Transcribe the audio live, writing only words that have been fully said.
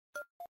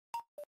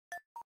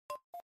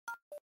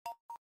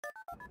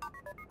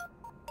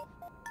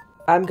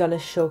I'm gonna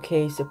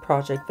showcase a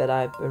project that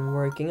I've been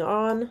working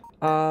on.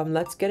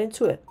 Let's get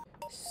into it.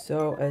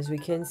 So as we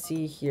can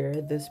see here,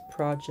 this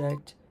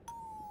project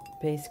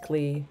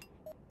basically,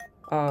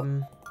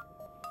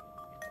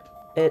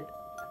 it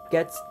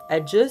gets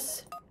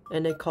edges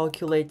and it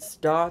calculates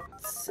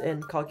dots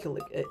and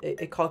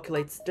it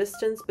calculates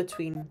distance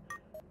between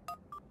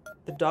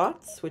the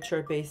dots, which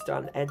are based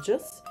on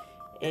edges,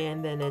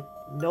 and then it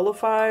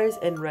nullifies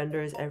and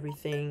renders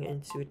everything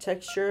into a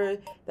texture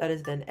that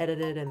is then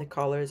edited, and the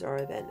colors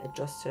are then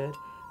adjusted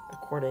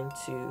according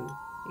to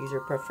user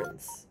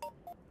preference.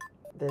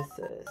 This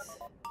is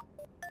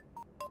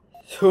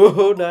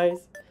so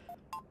nice.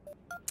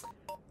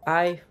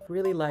 I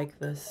really like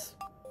this.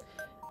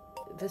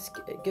 This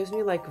gives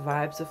me like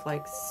vibes of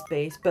like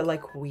space, but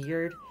like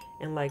weird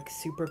and like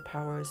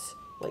superpowers.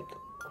 Like,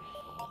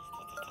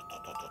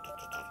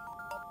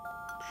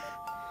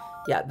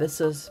 yeah,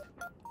 this is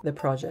the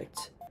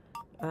project.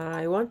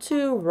 I want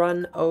to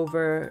run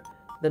over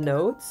the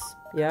nodes,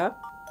 yeah,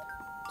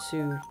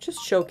 to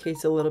just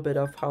showcase a little bit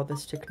of how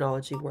this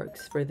technology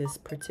works for this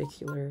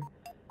particular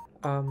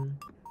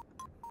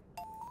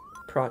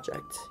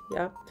project,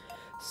 yeah.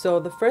 So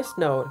the first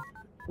node,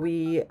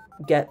 we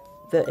get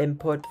the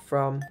input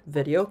from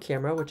video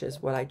camera, which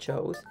is what I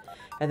chose,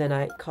 and then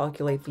I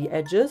calculate the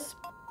edges,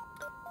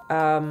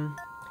 and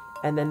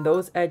then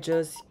those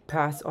edges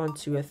pass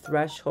onto a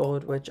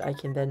threshold, which I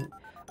can then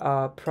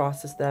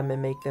process them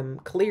and make them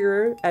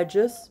clearer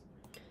edges,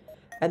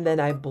 and then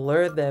I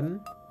blur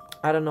them.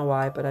 I don't know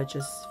why, but I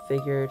just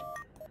figured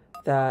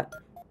that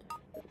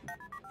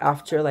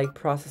after like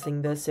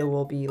processing this, it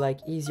will be like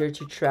easier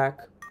to track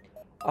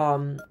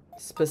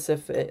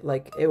specific,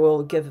 like it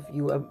will give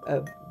you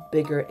a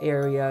bigger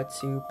area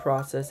to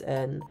process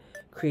and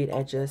create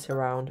edges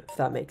around, if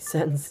that makes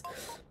sense.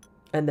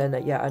 And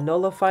then yeah, I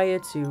nullify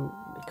it to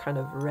kind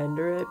of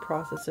render it,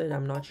 process it.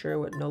 I'm not sure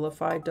what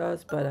nullify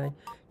does, but I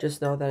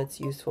just know that it's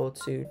useful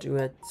to do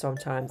it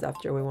sometimes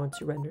after we want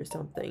to render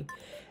something.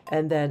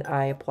 And then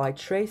I apply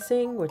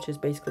tracing, which is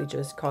basically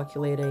just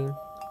calculating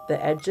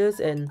the edges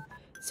and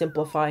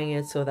simplifying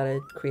it so that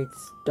it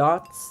creates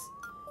dots.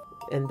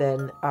 And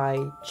then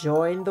I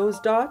join those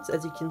dots.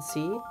 As you can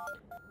see,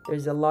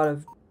 there's a lot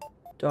of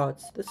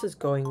dots. This is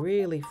going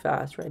really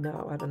fast right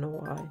now. I don't know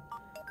why.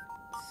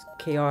 It's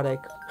chaotic.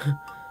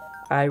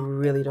 I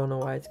really don't know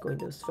why it's going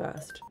this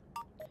fast.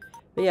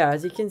 But yeah,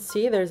 as you can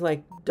see, there's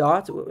like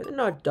dots. They're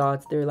not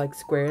dots, they're like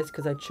squares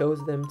because I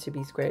chose them to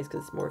be squares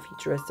because it's more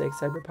futuristic,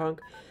 cyberpunk.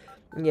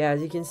 Yeah,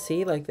 as you can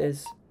see, like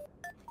there's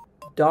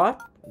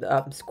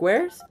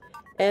squares,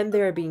 and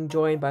they're being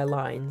joined by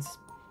lines.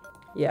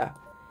 Yeah.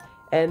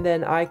 And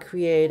then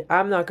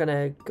I'm not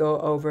gonna go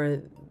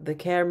over the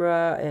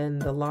camera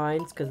and the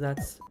lines because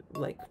that's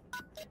like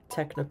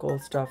technical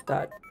stuff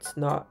that's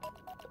not,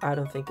 I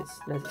don't think it's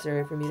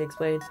necessary for me to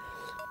explain.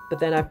 But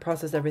then I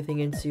process everything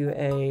into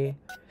a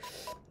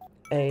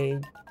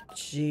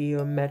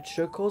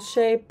geometrical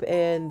shape,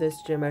 and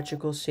this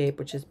geometrical shape,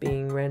 which is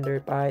being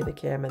rendered by the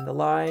cam and the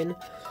line,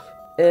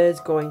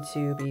 is going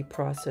to be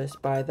processed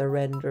by the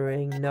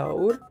rendering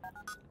node,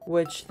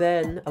 which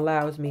then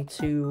allows me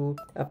to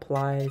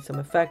apply some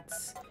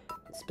effects,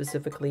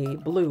 specifically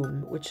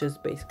bloom, which is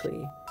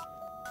basically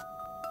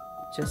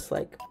just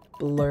like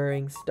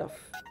blurring stuff,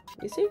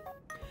 you see?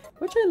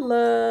 Which I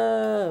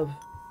love.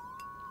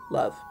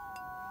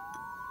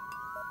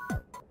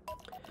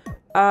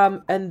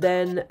 And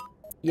then,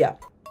 yeah.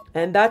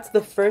 And that's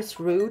the first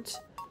route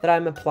that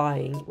I'm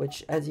applying,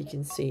 which, as you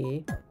can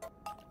see,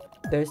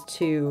 there's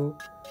two,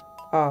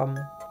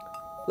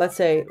 let's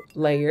say,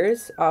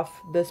 layers of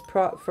this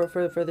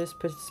for this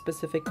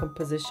specific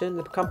composition.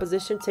 The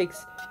composition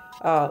takes,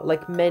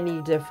 like,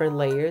 many different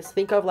layers.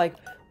 Think of, like,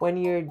 when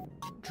you're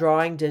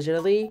drawing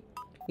digitally,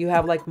 you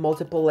have, like,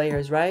 multiple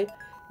layers, right?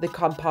 The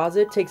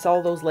composite takes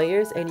all those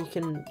layers, and you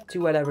can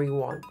do whatever you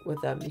want with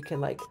them. You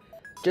can, like,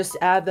 just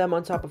add them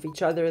on top of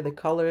each other, the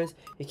colors.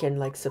 You can,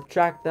 like,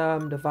 subtract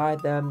them,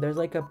 divide them. There's,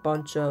 like, a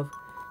bunch of,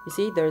 you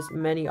see, there's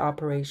many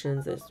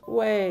operations. There's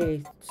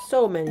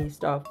so many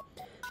stuff.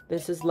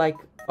 This is, like,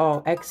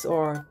 oh,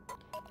 XOR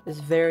is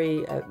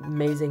very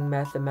amazing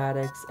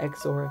mathematics.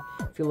 XOR,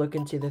 if you look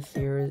into the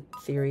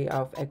theory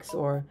of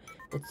XOR,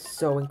 it's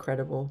so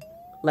incredible.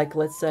 Like,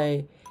 let's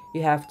say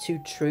you have two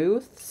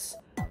truths.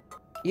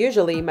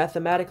 Usually,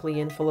 mathematically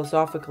and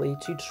philosophically,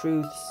 two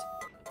truths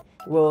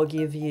will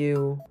give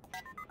you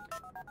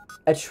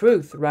a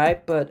truth,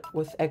 right? But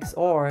with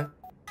XOR,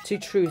 two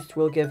truths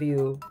will give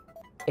you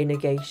a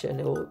negation.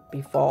 It will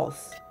be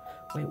false.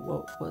 Wait,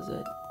 what was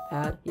it?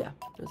 Add? Yeah,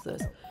 it was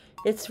this.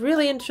 It's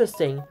really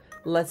interesting.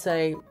 Let's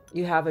say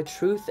you have a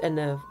truth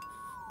and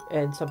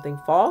something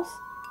false.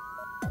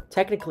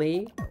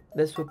 Technically,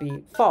 this would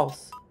be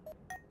false,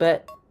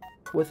 but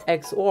with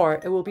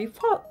XOR, it will be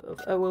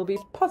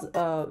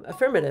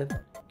affirmative.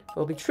 It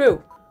will be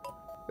true,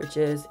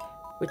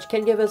 which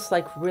can give us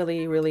like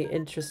really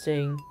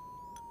interesting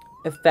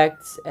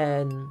effects,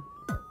 and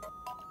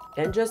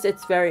just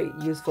it's very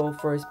useful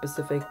for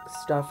specific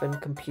stuff and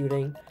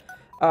computing.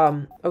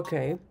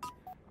 Okay.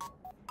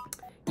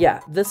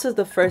 Yeah, this is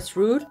the first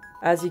route.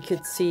 as you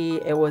could see,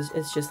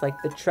 it's just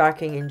like the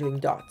tracking and doing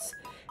dots.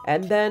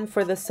 And then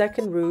for the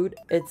second root,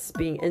 it's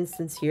being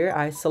instanced here.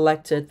 I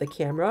selected the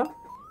camera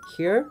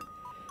here.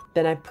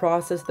 Then I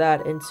process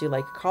that into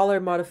like color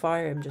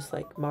modifier. I'm just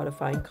like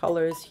modifying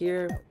colors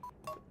here,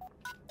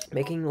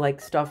 making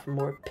like stuff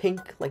more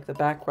pink, like the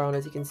background,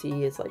 as you can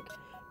see, is like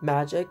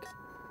magic.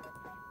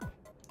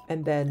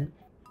 And then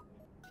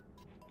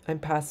I'm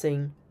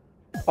passing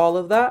all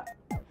of that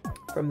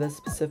from this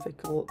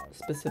specific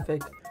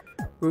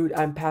root.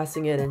 I'm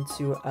passing it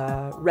into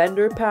a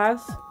render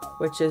path,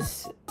 which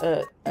is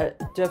a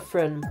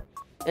different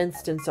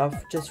instance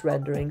of just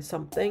rendering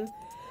something.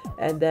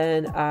 And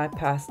then I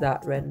pass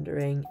that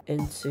rendering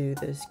into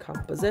this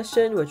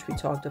composition, which we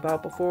talked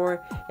about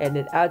before, and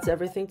it adds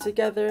everything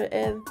together.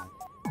 And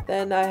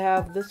then I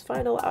have this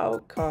final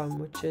outcome,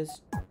 which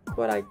is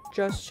what I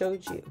just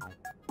showed you.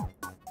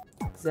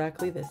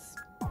 Exactly this.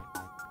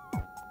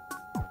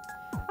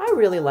 I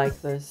really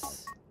like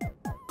this.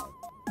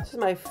 This is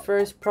my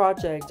first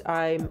project.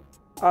 I'm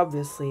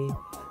obviously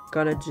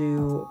gonna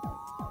do,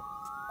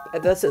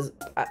 this is,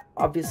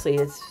 obviously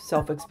it's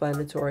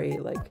self-explanatory,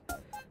 like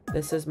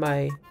this is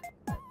my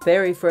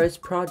very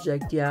first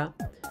project, yeah.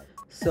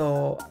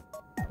 So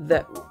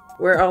that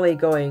we're only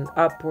going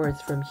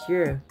upwards from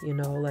here, you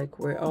know, like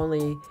we're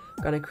only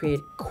gonna create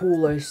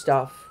cooler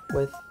stuff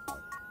with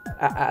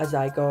as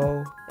I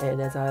go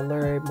and as I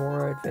learn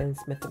more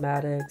advanced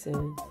mathematics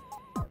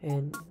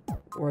and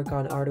work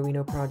on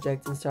Arduino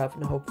projects and stuff,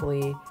 and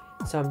hopefully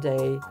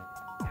someday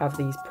have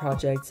these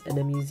projects in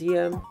a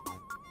museum.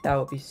 That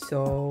would be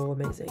so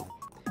amazing.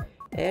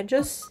 And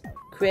just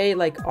create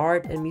like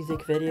art and music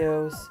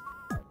videos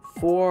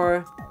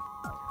for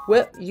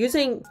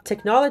using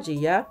technology.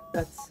 Yeah,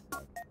 that's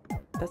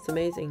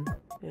amazing,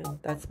 and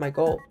that's my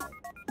goal.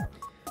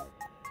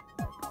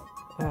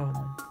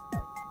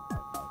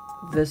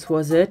 This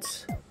was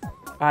it.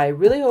 I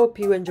really hope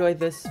you enjoyed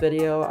this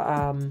video.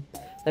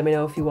 Let me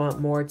know if you want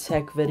more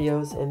tech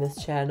videos in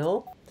this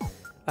channel.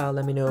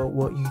 Let me know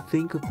what you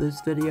think of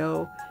this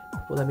video.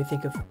 Well,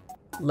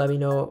 let me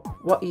know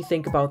what you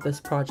think about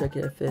this project,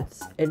 if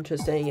it's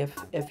interesting,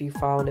 if you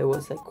found it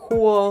was like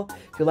cool,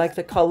 if you like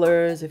the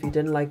colors, if you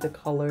didn't like the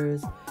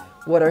colors,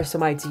 what are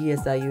some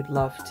ideas that you'd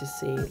love to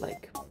see.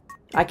 Like,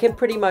 I can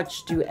pretty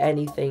much do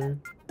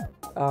anything,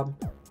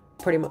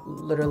 pretty much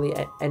literally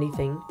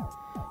anything,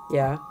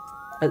 yeah,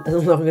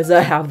 as long as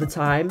I have the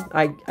time.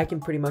 I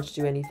can pretty much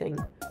do anything,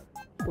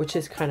 which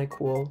is kind of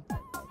cool.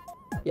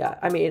 Yeah,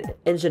 I mean,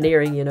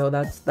 engineering, you know,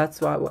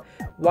 that's why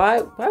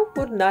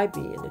wouldn't I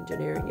be in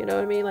engineering, you know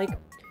what I mean? Like,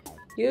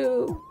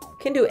 you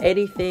can do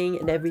anything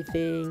and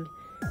everything,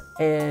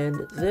 and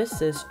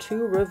this is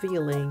too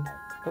revealing.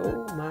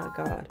 Oh my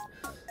god.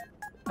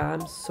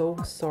 I'm so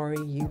sorry,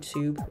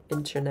 YouTube,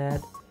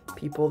 internet,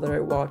 people that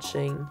are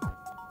watching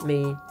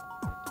me.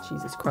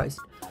 Jesus Christ.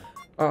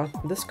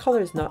 This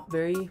color is not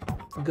very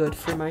good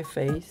for my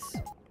face.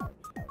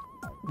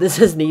 This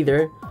is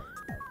neither.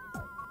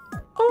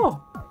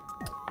 Oh,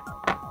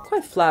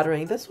 quite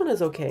flattering. This one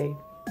is okay.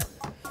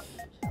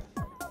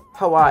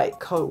 Hawaii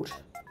coat.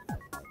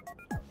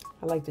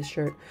 I like this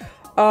shirt.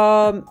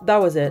 That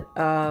was it.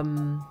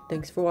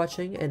 Thanks for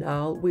watching, and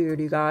I'll weird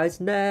you guys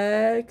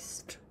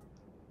next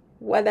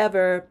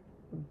whenever.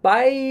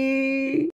 Bye.